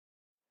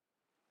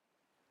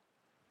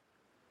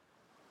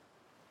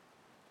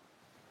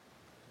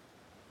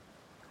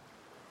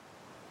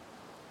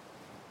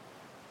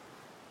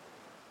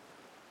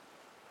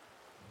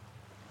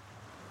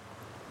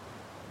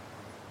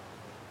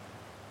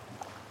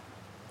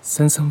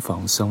身心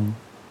放鬆，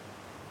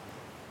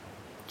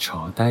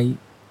坐低、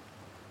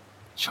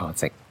坐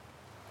直，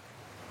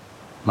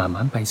慢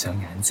慢閉上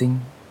眼睛，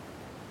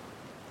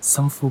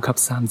深呼吸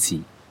3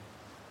次，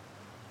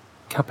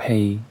吸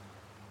氣，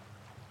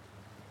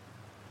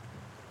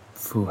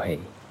呼氣，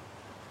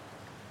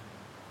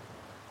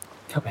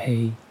吸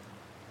氣，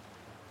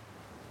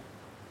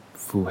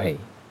呼氣，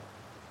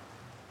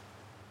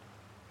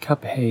吸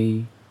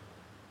氣，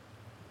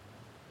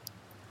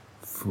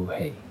呼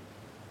氣，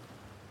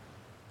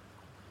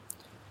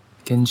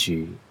跟住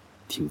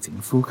調整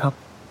呼吸，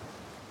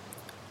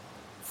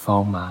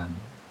放慢，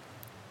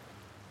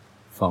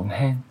放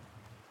輕。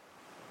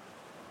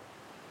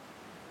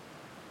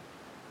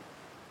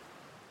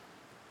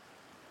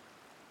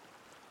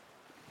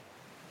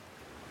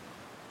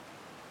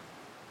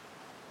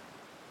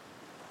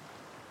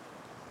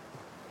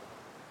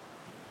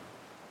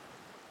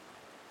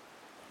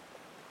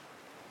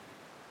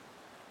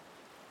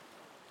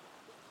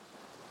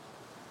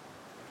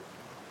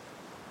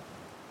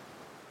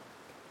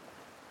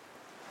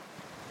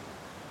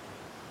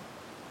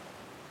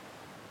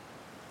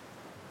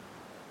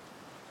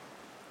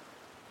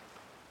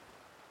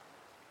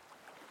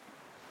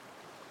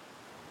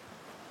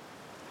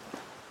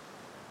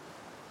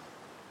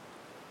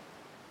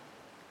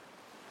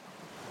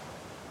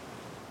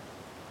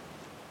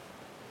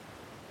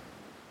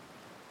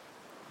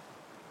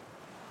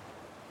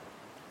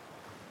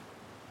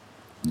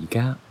而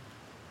家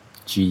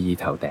注意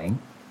頭頂，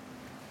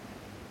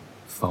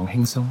放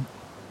輕鬆，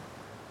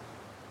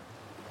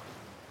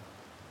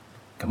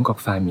感覺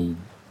塊面，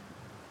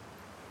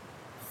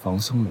放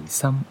鬆眉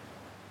心、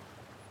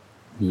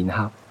面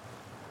頰、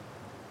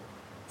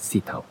舌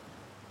頭，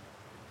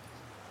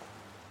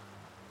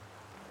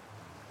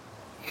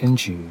跟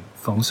住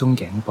放鬆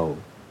頸部、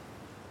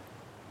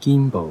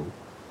肩部、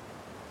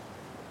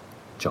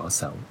左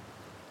手、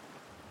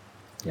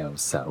右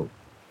手。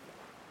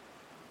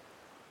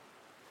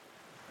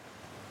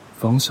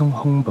放鬆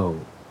胸部、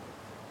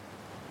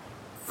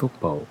腹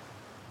部，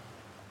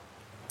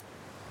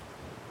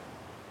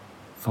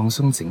放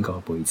鬆整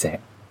個背脊，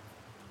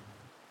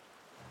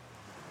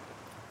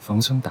放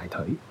鬆大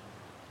腿、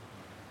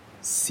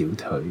小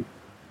腿、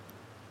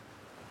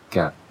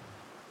腳，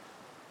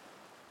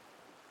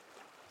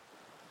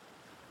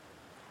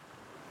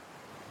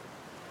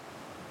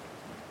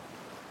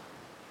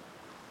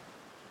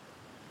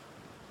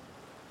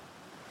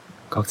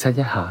覺察一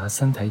下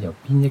身體有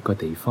邊一個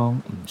地方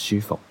唔舒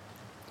服，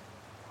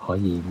可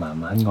以慢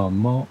慢按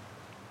摩，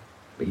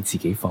畀自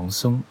己放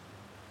鬆。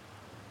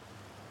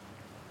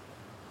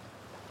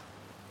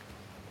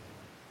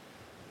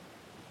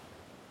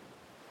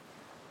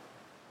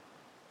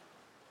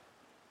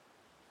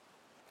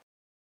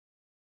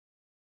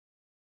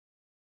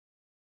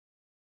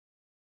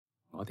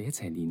我哋一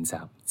齊練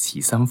習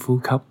慈心呼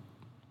吸，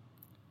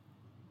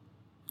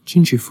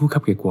專注呼吸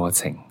嘅過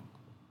程，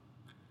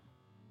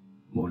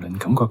無論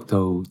感覺到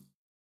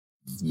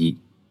熱、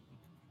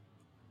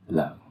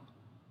涼、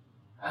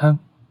香、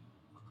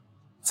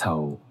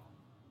臭、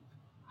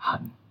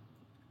痕，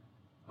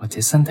或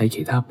者身體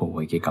其他部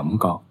位嘅感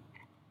覺，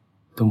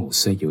都冇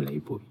需要理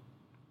會。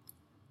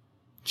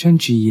將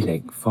注意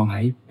力放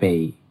喺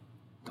鼻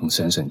同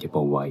上唇嘅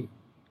部位，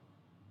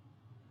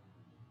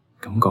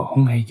感覺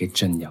空氣嘅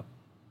進入、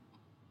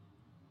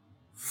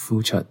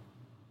呼出、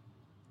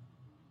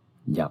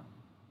入、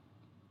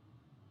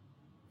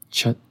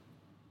出、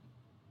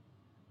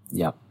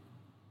入、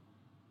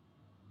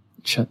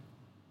出。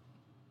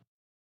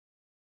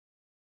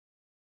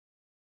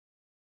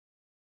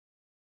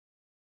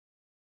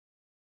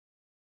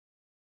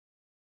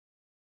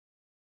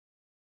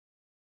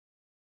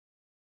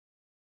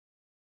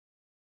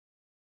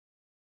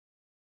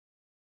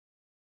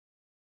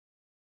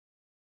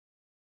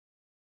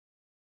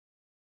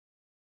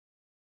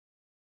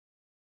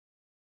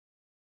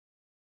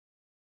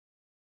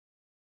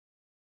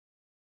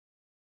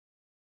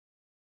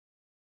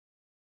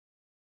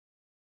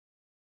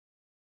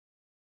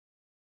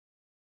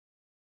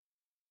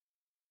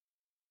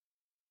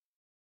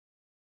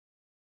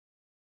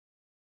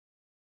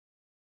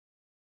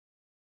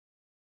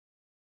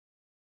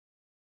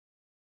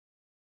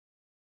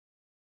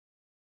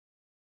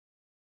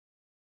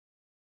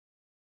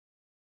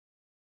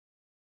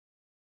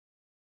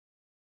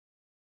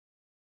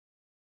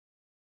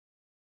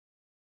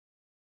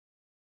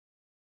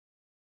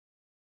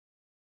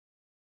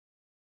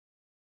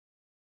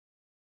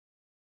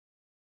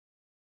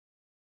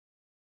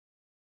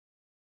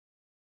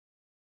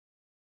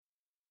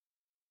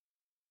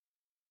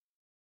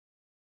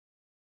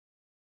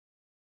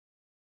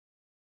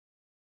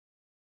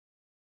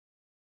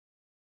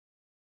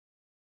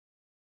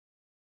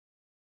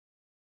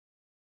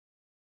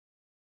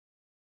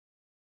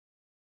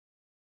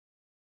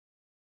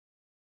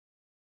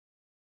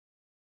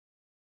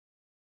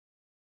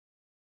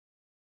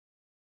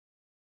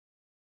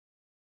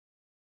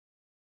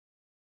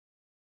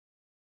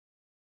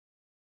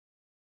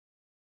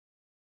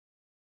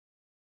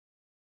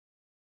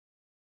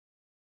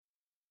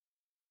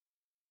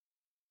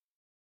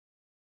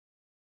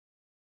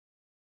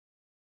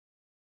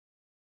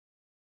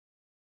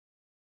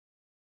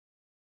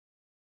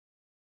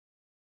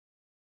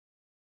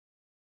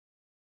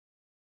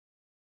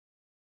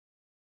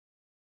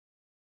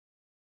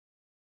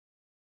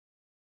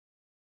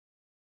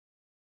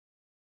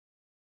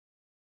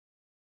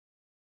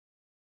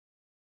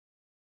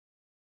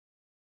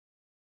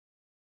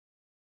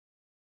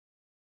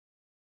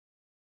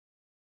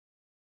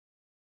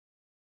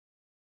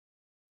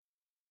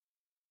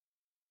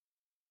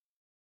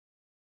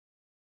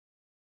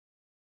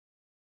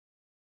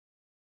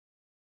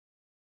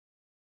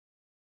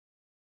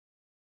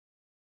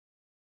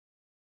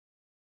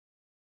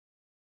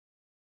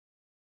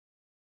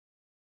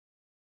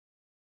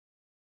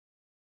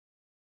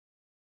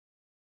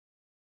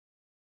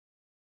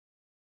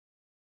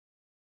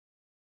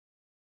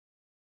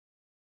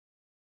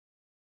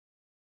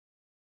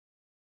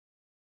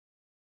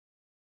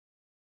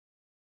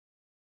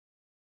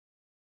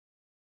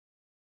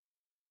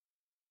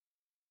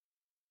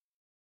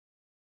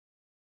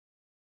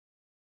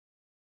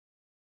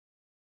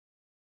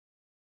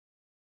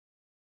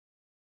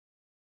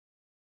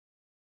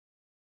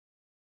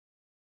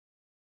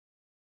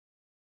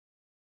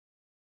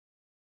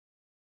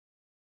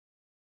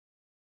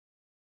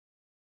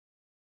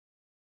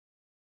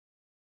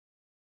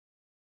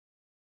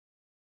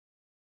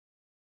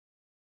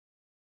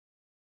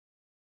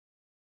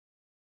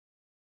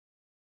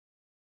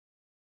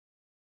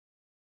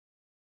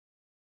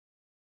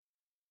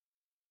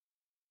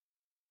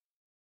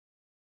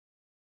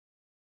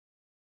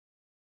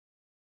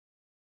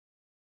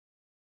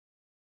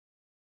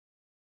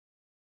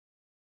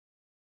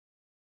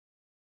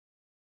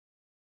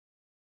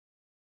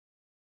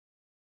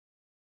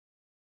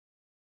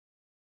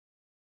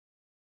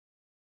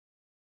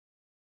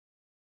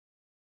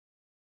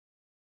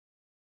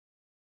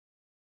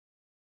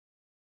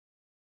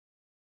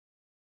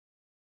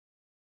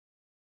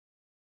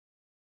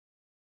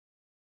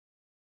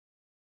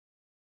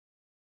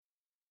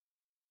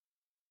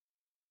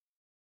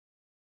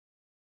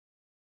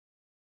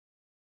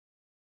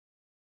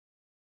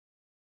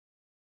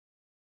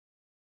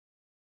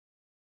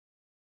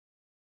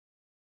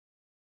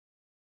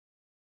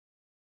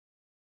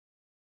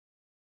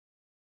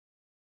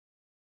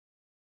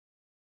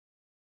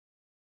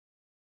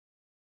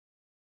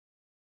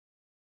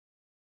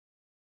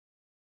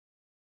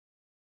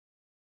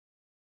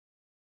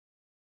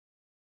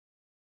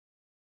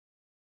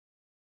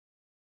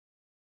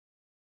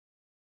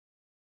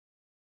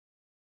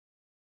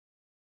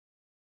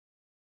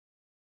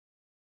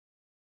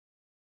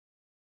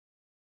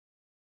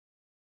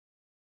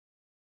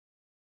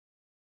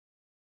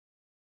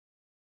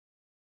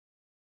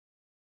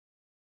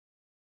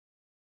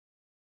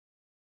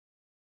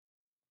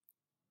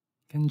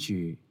跟住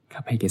吸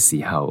氣嘅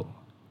時候，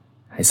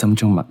喺心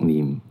中默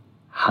念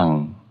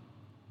幸；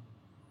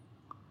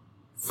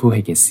呼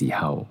氣嘅時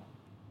候，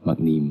默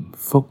念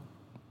福。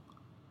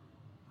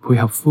配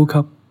合呼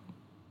吸，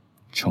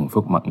重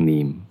複默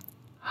念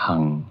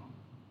幸、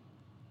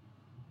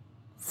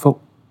福、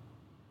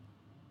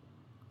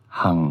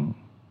幸、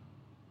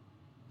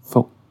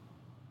福。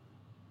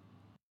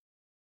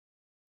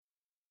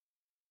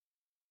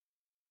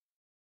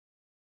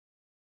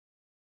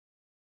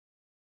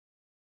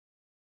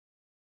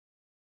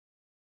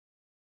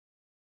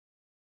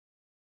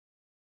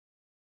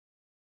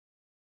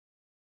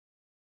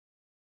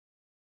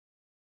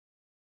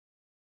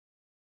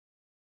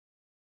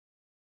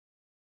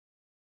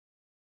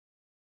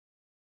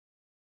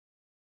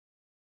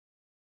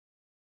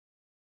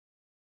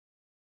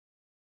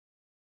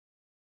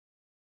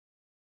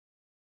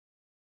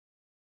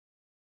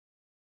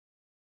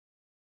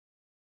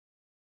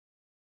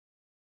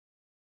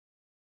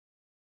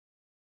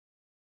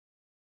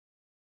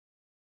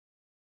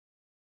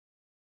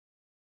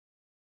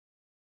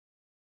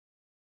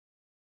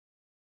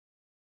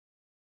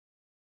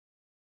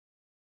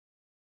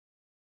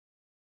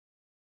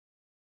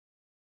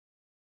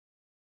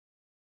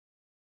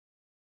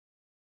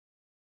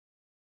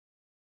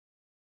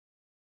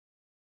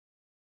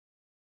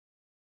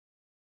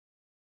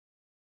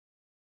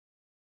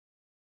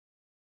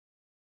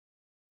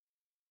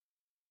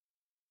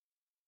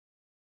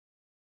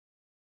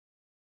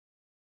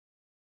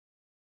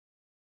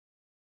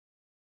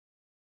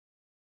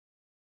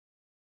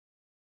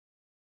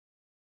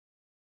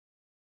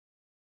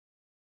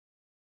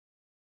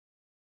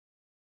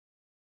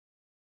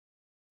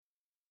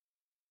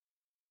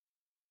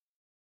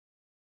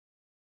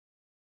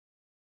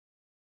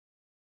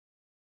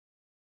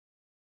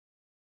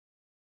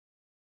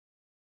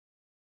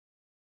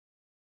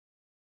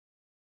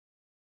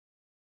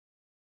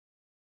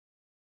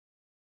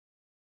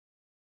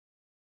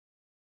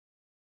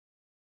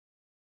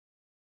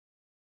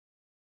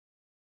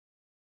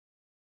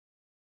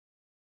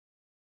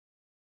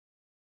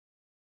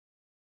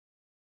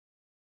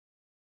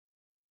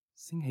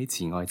升起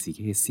慈愛自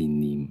己嘅善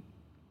念，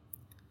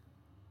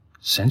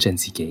想象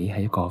自己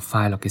係一個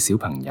快樂嘅小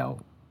朋友，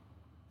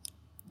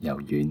柔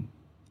軟、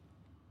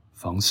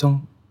放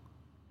鬆，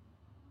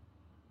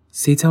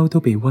四周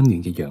都被溫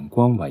暖嘅陽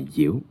光圍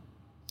繞，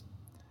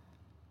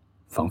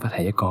彷彿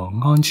係一個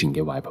安全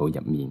嘅懷抱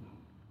入面。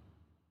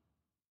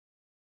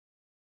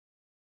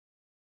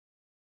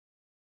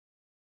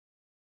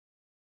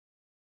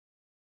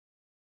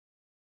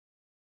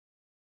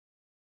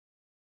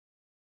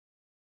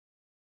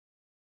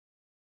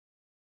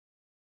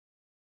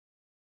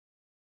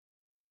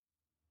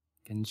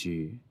跟住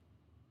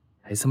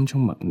喺心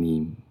中默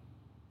念，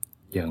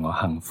讓我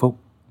幸福、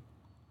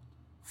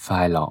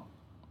快樂、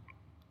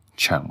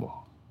祥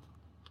和。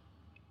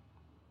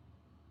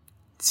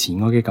慈愛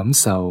嘅感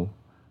受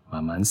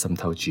慢慢滲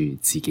透住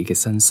自己嘅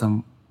身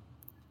心，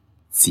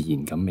自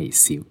然咁微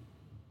笑。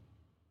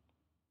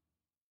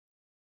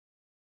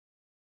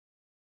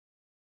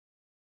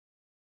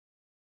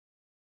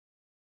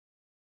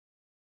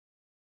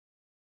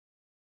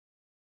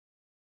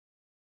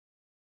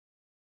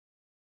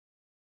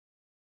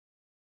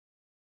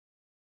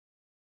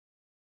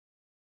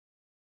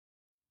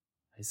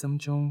喺心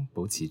中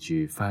保持住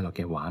快樂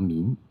嘅畫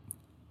面，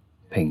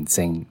平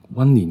靜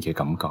溫暖嘅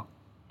感覺，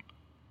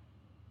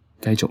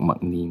繼續默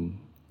念，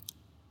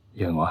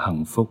讓我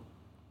幸福、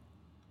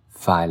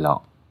快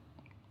樂、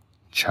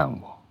祥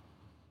和。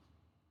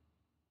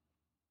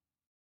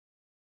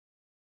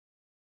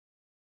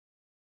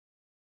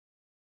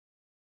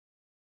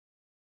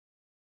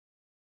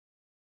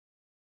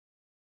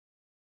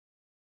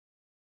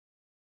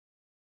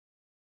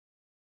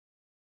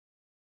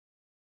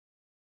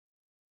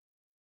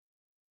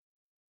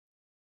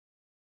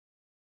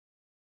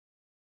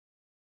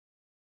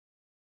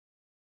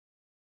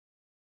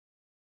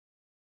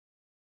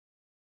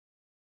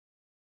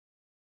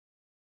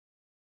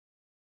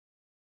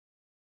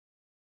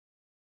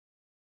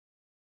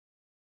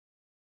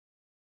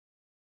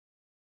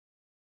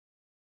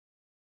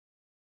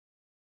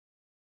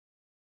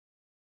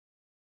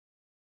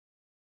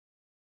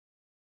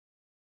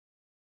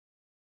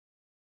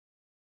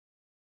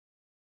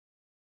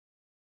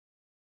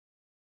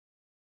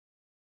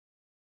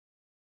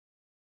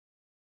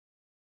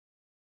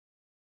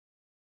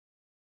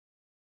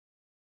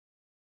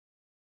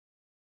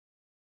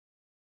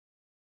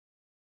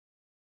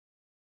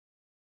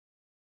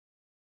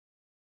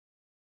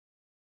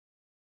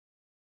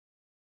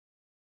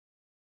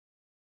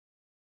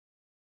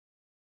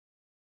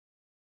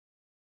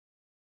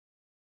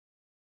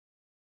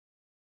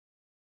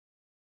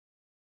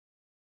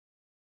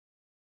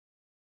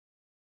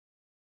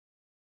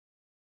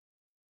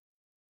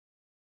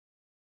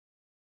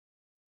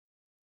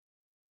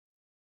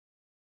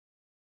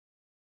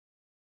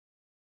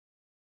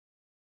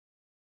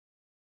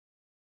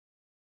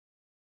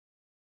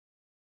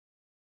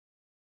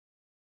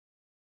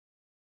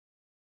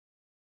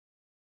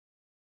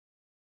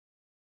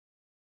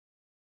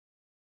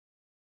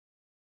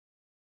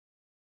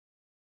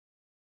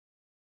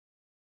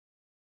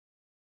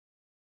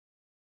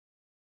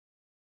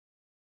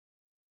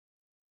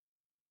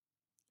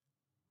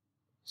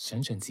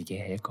想象自己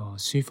喺一個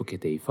舒服嘅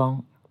地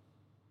方，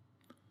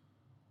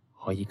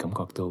可以感覺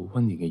到溫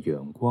暖嘅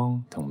陽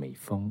光同微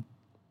風。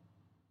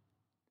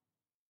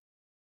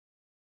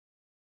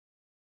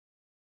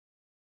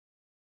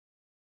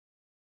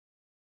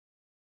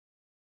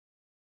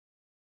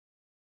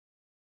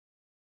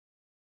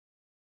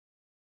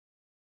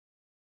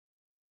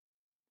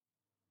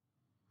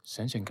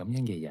想象感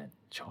恩嘅人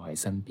坐喺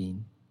身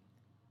邊，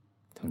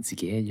同自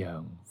己一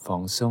樣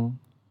放鬆、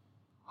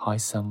開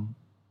心。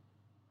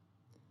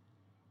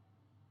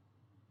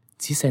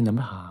仔細諗一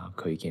下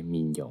佢嘅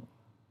面容、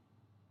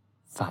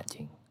髮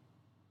型、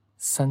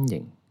身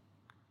形，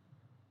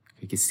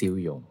佢嘅笑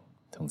容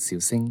同笑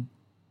聲。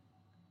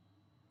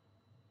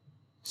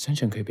想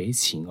象佢被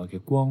慈愛嘅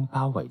光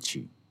包圍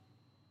住，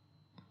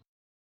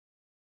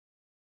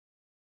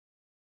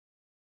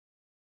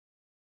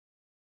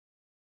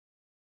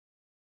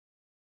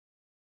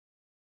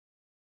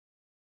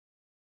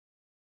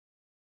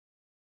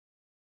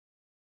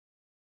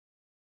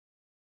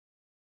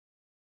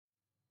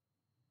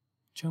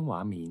將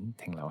畫面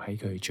停留喺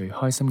佢最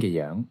開心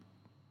嘅樣，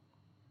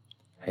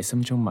喺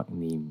心中默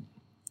念：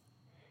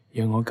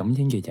讓我感恩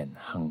嘅人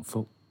幸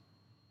福、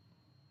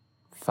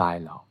快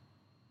樂、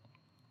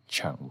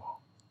祥和。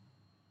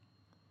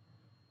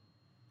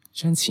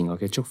將慈愛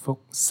嘅祝福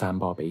散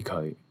播畀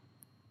佢，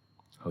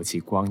好似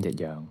光一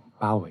樣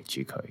包圍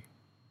住佢。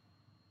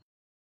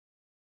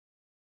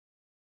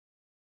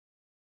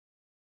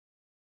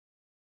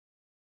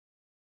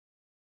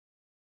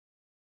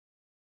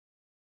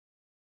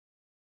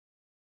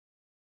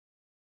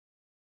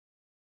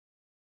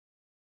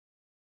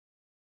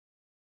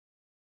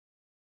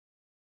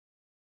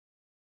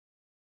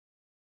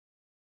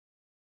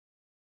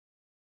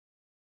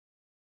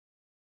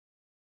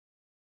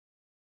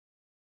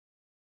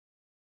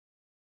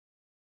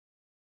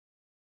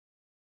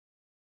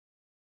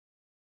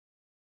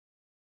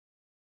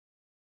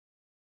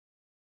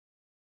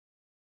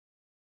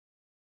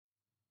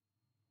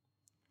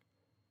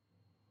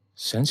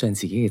想象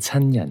自己嘅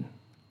親人、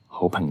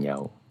好朋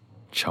友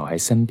坐喺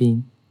身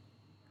邊，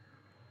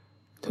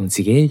同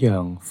自己一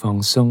樣放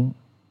鬆、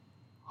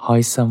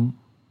開心。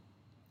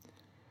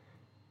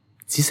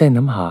仔細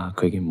諗下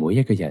佢嘅每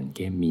一個人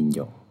嘅面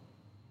容、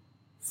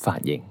髮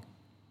型、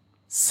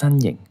身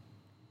形，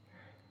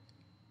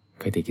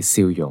佢哋嘅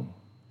笑容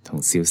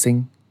同笑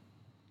聲。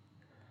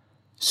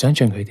想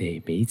象佢哋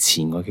被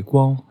慈愛嘅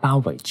光包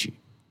圍住。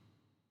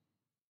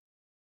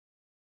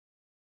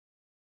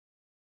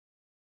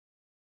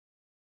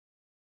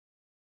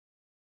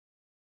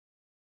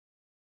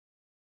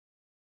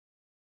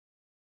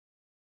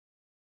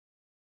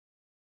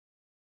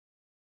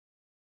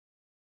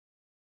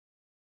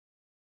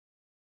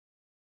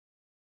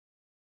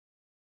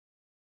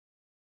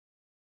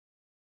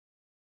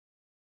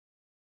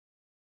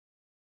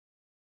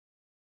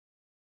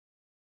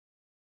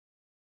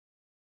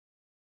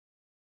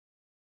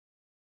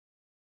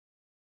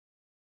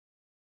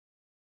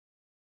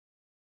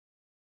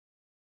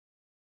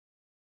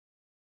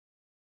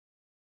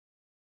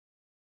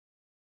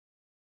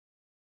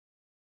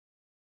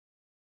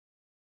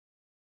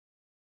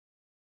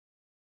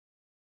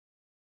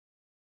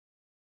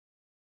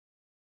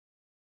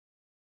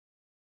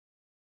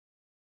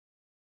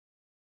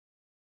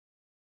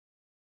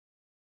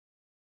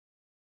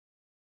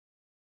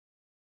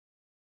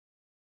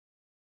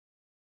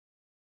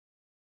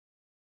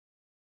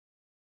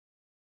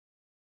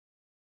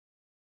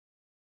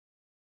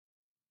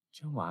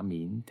將畫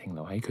面停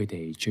留喺佢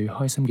哋最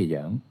開心嘅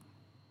樣，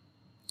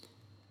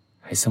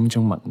喺心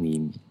中默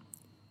念，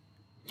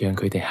讓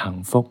佢哋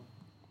幸福、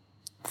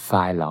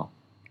快樂、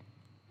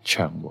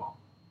祥和。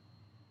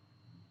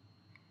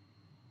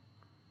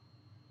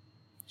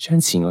將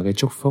慈愛嘅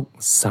祝福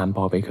散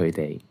播畀佢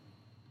哋，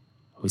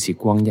好似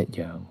光一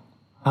樣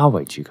包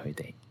圍住佢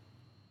哋。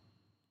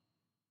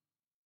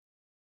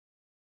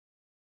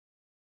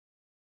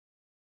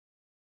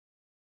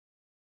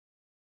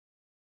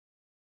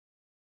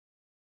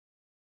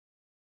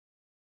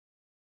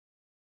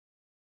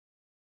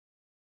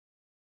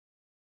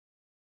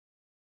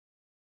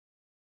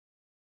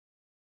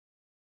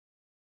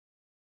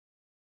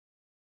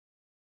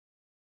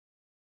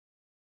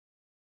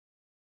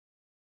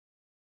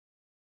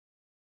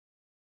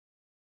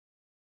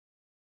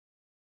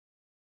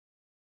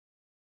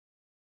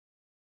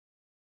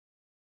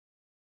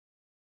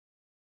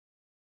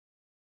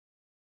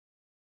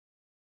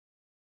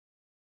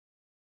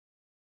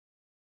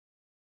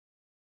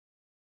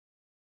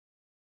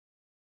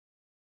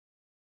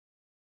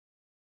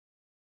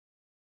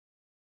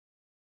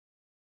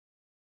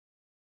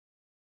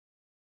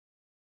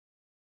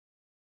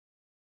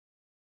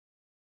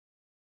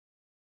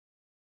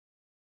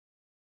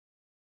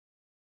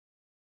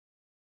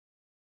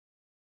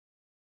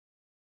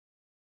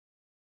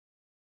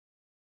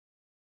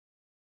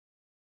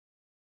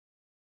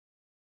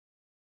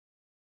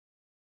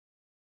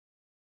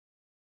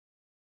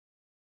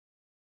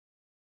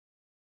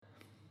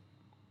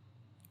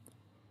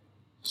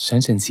想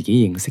象自己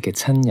認識嘅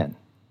親人、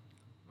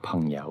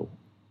朋友、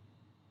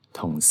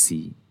同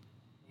事、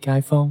街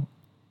坊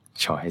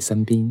坐喺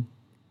身邊，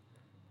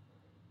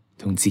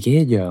同自己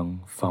一樣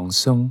放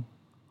鬆、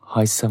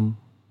開心。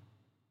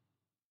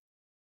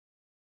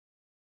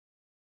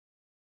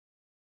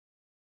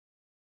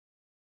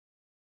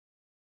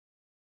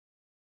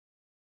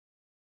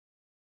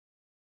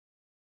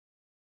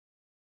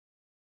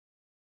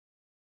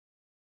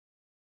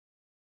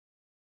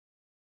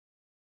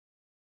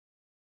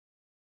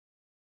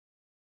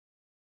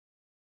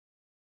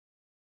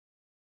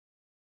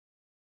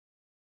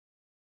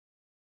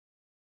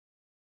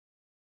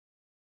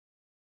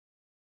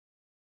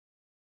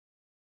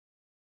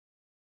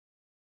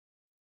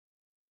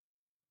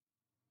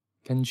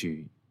跟住，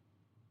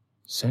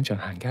想像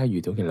行街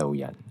遇到嘅路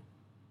人，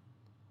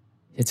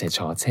一齊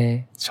坐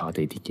車、坐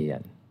地鐵嘅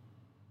人，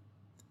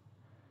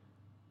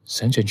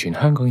想像全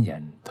香港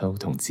人都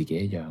同自己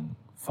一樣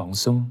放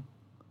鬆、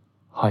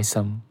開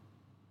心。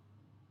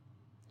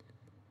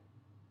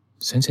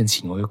想像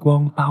慈愛嘅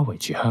光包圍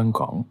住香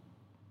港，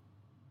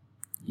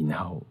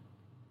然後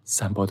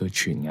散播到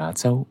全亞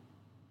洲，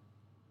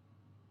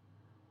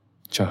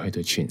再去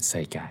到全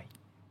世界。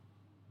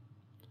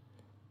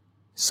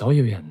所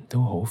有人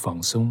都好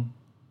放鬆，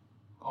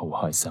好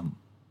開心。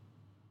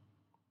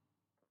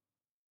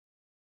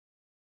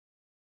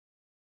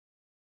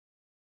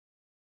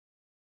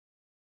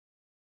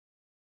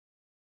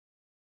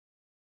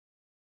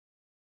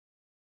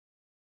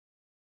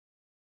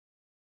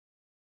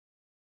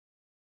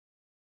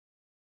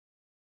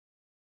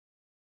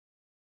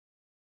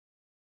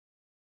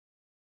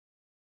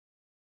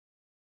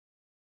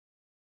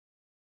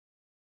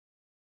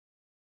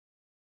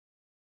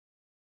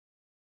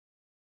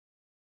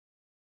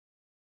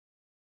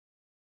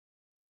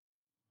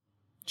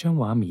將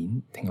畫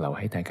面停留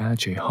喺大家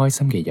最開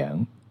心嘅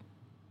樣，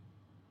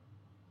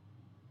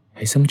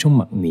喺心中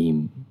默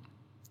念，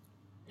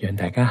讓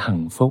大家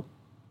幸福、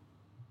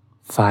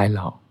快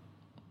樂、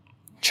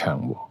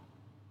祥和。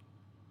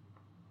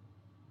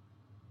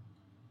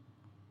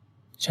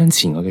將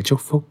慈愛嘅祝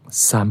福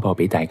散播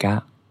畀大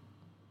家，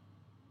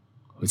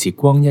好似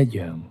光一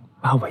樣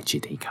包圍住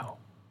地球。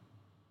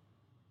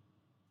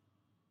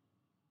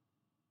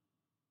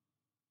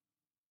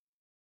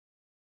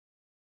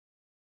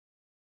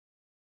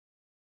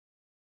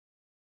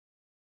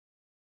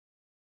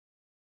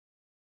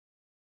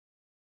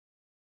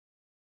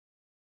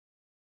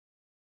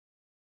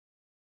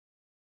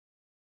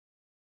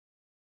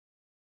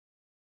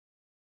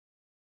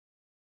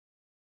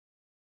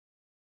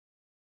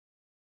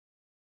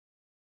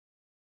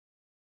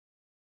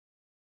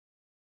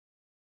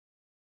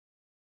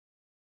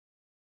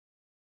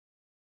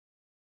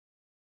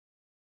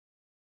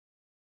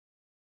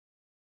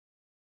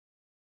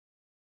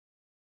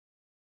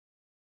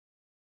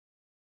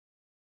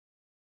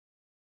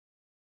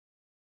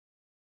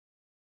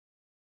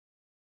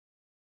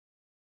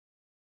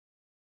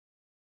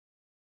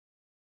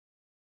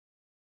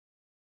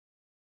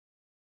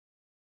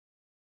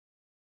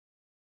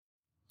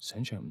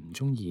想像唔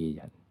鍾意嘅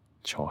人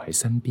坐喺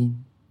身邊，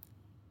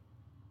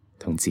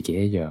同自己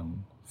一樣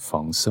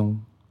放鬆、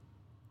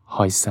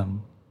開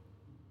心。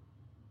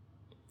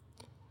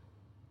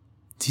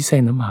仔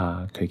細諗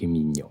下佢嘅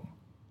面容、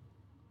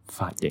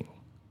髮型、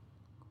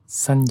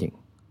身形，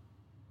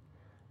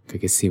佢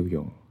嘅笑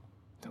容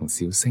同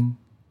笑聲。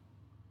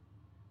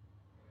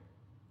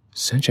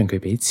想像佢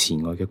畀慈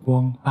愛嘅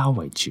光包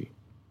圍住。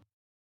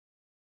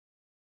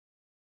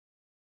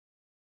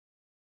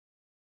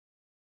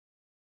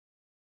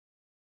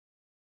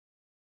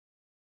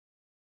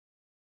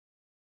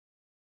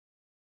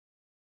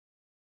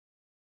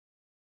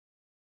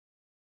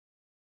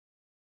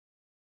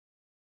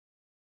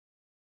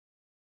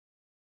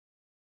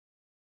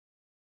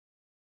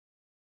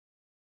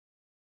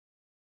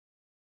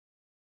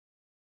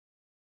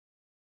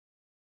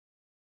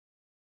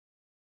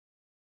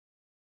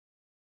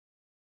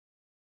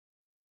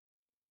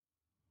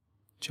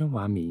將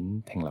畫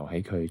面停留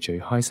喺佢最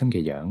開心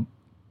嘅樣，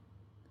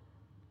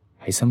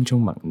喺心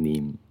中默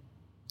念，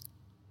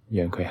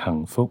讓佢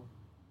幸福、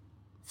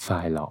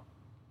快樂、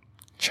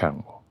祥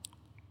和。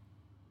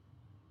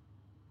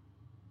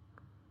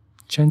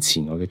將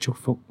慈愛嘅祝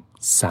福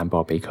散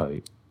播畀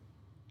佢，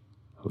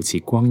好似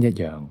光一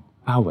樣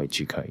包圍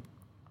住佢。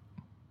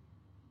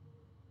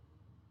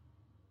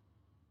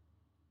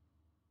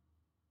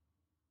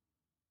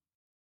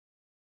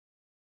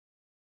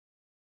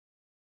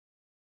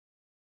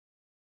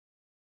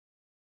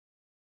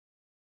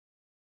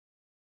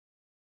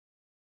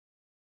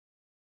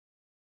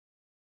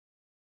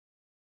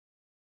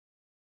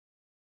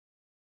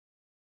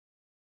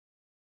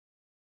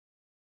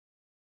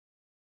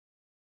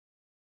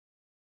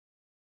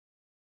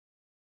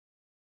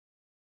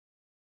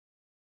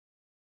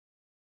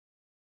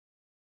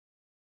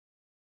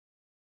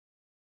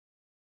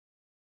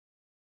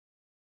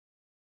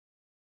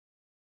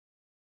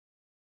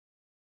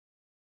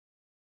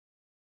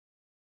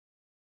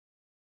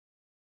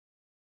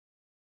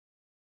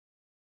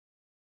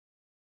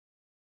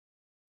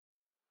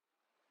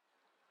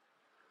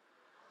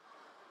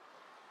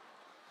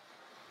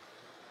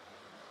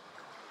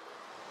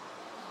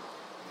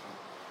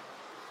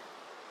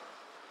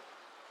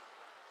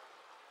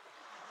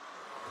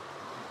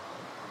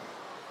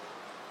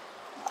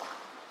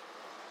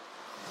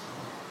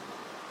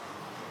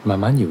慢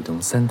慢搖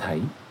動身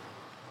體，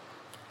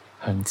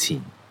向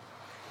前、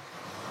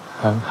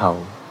向後、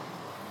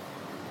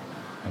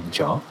向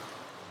左、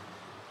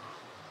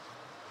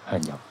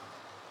向右，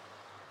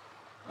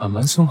慢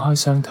慢鬆開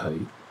雙腿，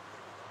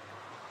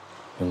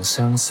用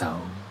雙手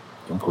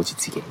擁抱住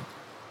自己，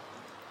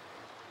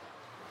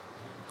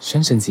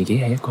相信自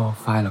己係一個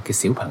快樂嘅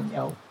小朋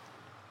友，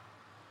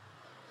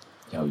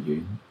柔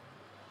軟、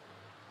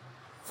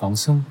放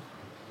鬆，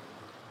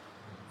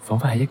彷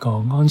彿喺一個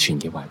安全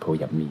嘅懷抱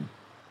入面。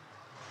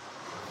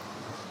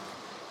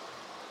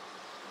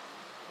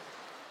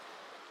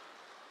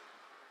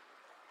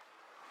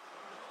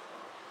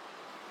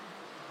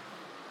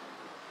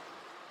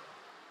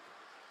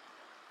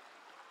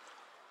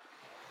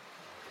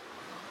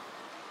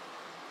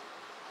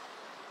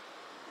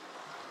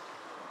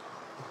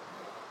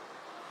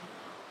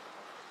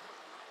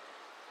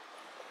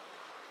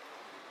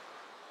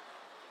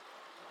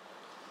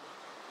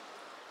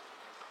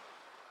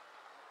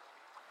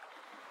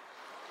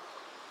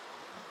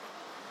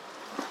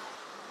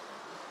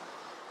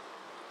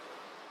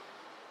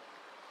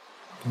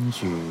跟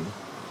住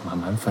慢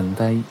慢瞓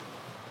低，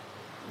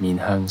面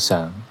向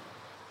上，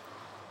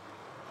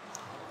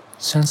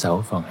雙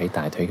手放喺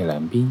大腿嘅兩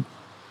邊，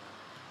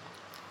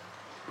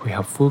配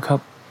合呼吸，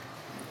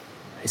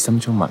喺心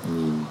中默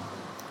念：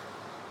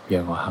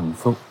讓我幸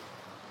福、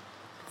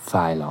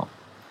快樂、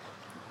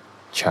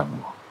祥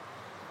和，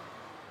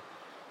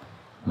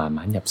慢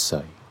慢入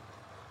睡。